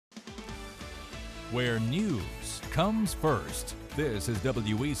where news comes first. This is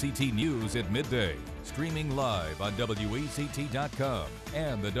WECT News at midday, streaming live on WECT.com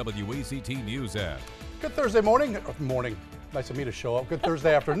and the WECT News app. Good Thursday morning. Nice of me to show up. Good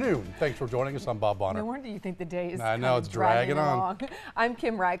Thursday afternoon. Thanks for joining us. I'm Bob Bonner. No wonder you think the day is I know, it's dragging on. I'm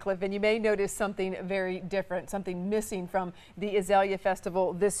Kim Radcliffe, and you may notice something very different, something missing from the Azalea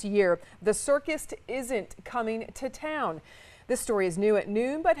Festival this year. The circus isn't coming to town. This story is new at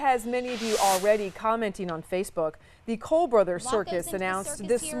noon, but has many of you already commenting on Facebook. The Cole Brothers Circus announced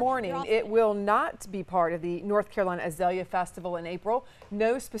this morning it will not be part of the North Carolina Azalea Festival in April.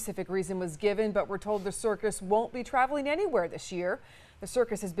 No specific reason was given, but we're told the circus won't be traveling anywhere this year. The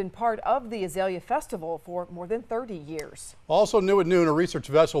circus has been part of the Azalea Festival for more than 30 years. Also new at noon, a research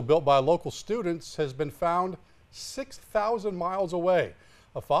vessel built by local students has been found 6,000 miles away.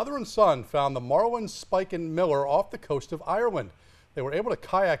 A father and son found the Marlin, Spike and Miller off the coast of Ireland. They were able to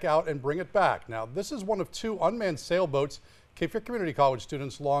kayak out and bring it back. Now, this is one of two unmanned sailboats Cape Fear Community College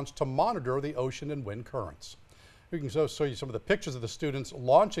students launched to monitor the ocean and wind currents. We can show you some of the pictures of the students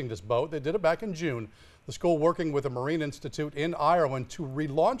launching this boat. They did it back in June. The school working with a Marine Institute in Ireland to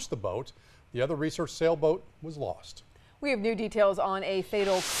relaunch the boat. The other research sailboat was lost. We have new details on a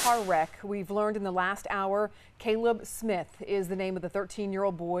fatal car wreck. We've learned in the last hour Caleb Smith is the name of the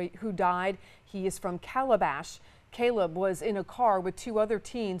 13-year-old boy who died. He is from Calabash. Caleb was in a car with two other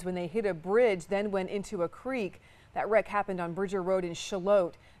teens when they hit a bridge, then went into a creek. That wreck happened on Bridger Road in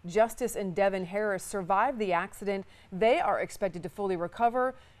Shallotte. Justice and Devin Harris survived the accident. They are expected to fully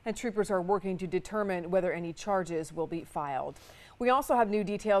recover, and troopers are working to determine whether any charges will be filed. We also have new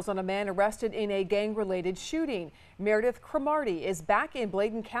details on a man arrested in a gang-related shooting. Meredith Cromartie is back in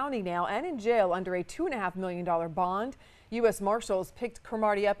Bladen County now and in jail under a $2.5 million bond. U.S. Marshals picked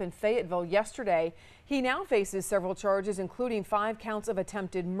Cromartie up in Fayetteville yesterday. He now faces several charges, including 5 counts of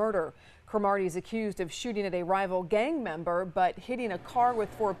attempted murder. Cromartie is accused of shooting at a rival gang member, but hitting a car with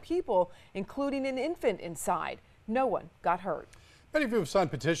 4 people, including an infant inside. No one got hurt. Many of you have signed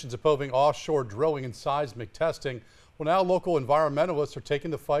petitions opposing offshore drilling and seismic testing. Well, now local environmentalists are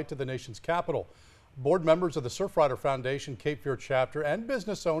taking the fight to the nation's capital. Board members of the Surfrider Foundation Cape Fear chapter and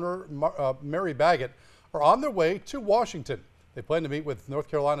business owner Mary Baggett are on their way to Washington. They plan to meet with North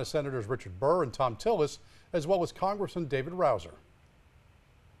Carolina Senators Richard Burr and Tom Tillis, as well as Congressman David Rouser.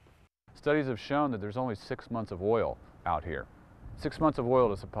 Studies have shown that there's only 6 months of oil out here. 6 months of oil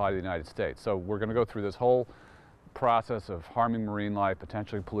to supply the United States. So we're going to go through this whole process of harming marine life,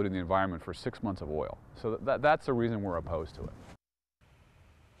 potentially polluting the environment for 6 months of oil. So that's the reason we're opposed to it.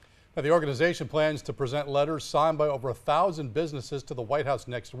 Now, the organization plans to present letters signed by over 1,000 businesses to the White House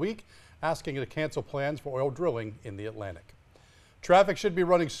next week, asking it to cancel plans for oil drilling in the Atlantic. Traffic should be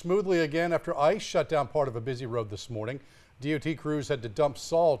running smoothly again after ice shut down part of a busy road this morning. DOT crews had to dump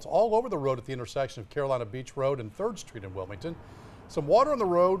salt all over the road at the intersection of Carolina Beach Road and 3rd Street in Wilmington. Some water on the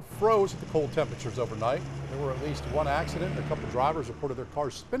road froze at the cold temperatures overnight. There were at least 1 accident. A couple drivers reported their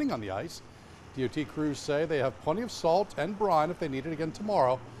cars spinning on the ice. DOT crews say they have plenty of salt and brine if they need it again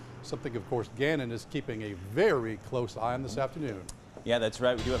tomorrow. Something, of course, Gannon is keeping a very close eye on this afternoon. Yeah, that's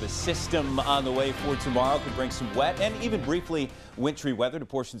right. We do have a system on the way for tomorrow. Could bring some wet and even briefly wintry weather to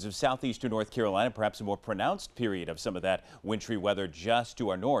portions of southeastern North Carolina. Perhaps a more pronounced period of some of that wintry weather just to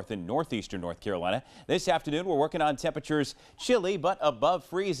our north in northeastern North Carolina. This afternoon, we're working on temperatures chilly but above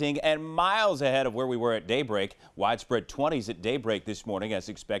freezing and miles ahead of where we were at daybreak. Widespread 20s at daybreak this morning as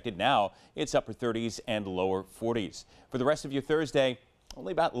expected. Now it's upper 30s and lower 40s. For the rest of your Thursday,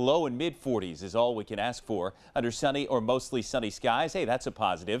 only about low and mid 40s is all we can ask for under sunny or mostly sunny skies. Hey, that's a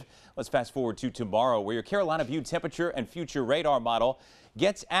positive. Let's fast forward to tomorrow, where your Carolina View temperature and future radar model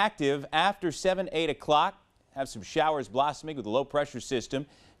gets active after 8 o'clock. Have some showers blossoming with a low pressure system.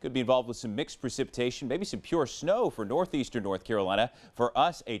 Could be involved with some mixed precipitation, maybe some pure snow for northeastern North Carolina. For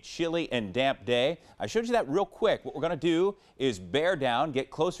us, a chilly and damp day. I showed you that real quick. What we're going to do is bear down, get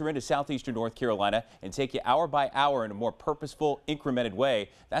closer into southeastern North Carolina, and take you hour by hour in a more purposeful, incremented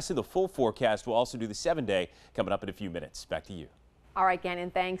way. That's in the full forecast. We'll also do the 7-day coming up in a few minutes. Back to you. All right, Gannon,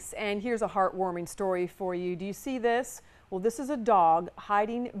 thanks. And here's a heartwarming story for you. Do you see this? Well, this is a dog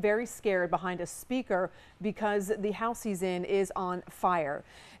hiding very scared behind a speaker because the house he's in is on fire.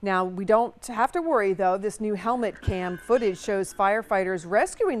 Now, we don't have to worry, though. This new helmet cam footage shows firefighters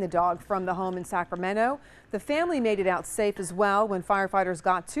rescuing the dog from the home in Sacramento. The family made it out safe as well. When firefighters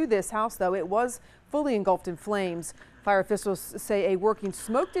got to this house, though, it was fully engulfed in flames. Fire officials say a working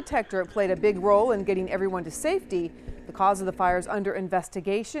smoke detector played a big role in getting everyone to safety. The cause of the fire is under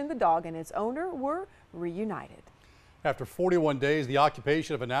investigation. The dog and its owner were reunited. After 41 days, the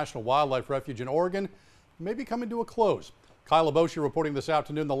occupation of a national wildlife refuge in Oregon may be coming to a close. Kyle Aboshi reporting this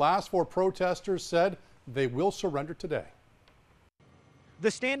afternoon. The last 4 protesters said they will surrender today. The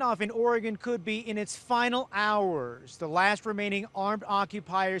standoff in Oregon could be in its final hours. The last remaining armed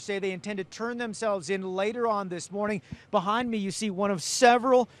occupiers say they intend to turn themselves in later on this morning. Behind me, you see one of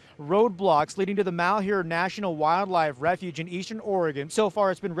several roadblocks leading to the Malheur National Wildlife Refuge in eastern Oregon. So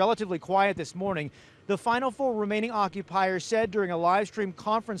far, it's been relatively quiet this morning. The final 4 remaining occupiers said during a live stream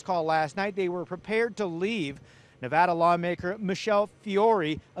conference call last night they were prepared to leave. Nevada lawmaker Michelle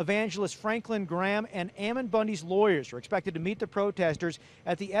Fiore, evangelist Franklin Graham, and Ammon Bundy's lawyers are expected to meet the protesters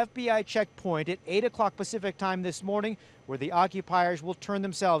at the FBI checkpoint at 8 o'clock Pacific time this morning, where the occupiers will turn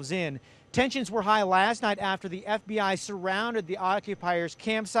themselves in. Tensions were high last night after the FBI surrounded the occupiers'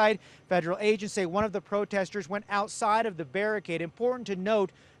 campsite. Federal agents say one of the protesters went outside of the barricade. Important to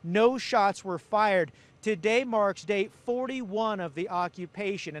note, no shots were fired. Today marks day 41 of the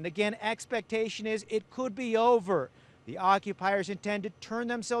occupation. And again, expectation is it could be over. The occupiers intend to turn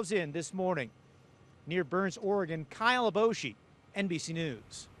themselves in this morning. Near Burns, Oregon, Kyle Aboshi, NBC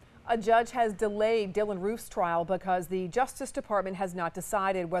News. A judge has delayed Dylan Roof's trial because the Justice Department has not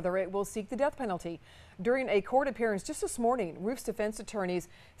decided whether it will seek the death penalty. During a court appearance just this morning, Roof's defense attorneys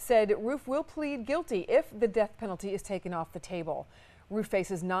said Roof will plead guilty if the death penalty is taken off the table. Roof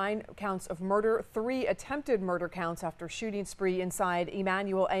faces 9 counts of murder, 3 attempted murder counts after shooting spree inside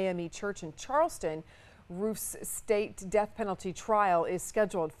Emmanuel AME Church in Charleston. Roof's state death penalty trial is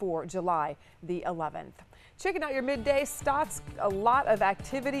scheduled for July the 11th. Checking out your midday stocks, a lot of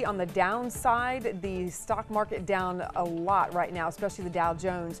activity on the downside. The stock market down a lot right now, especially the Dow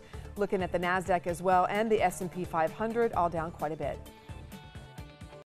Jones. Looking at the NASDAQ as well and the S&P 500, all down quite a bit.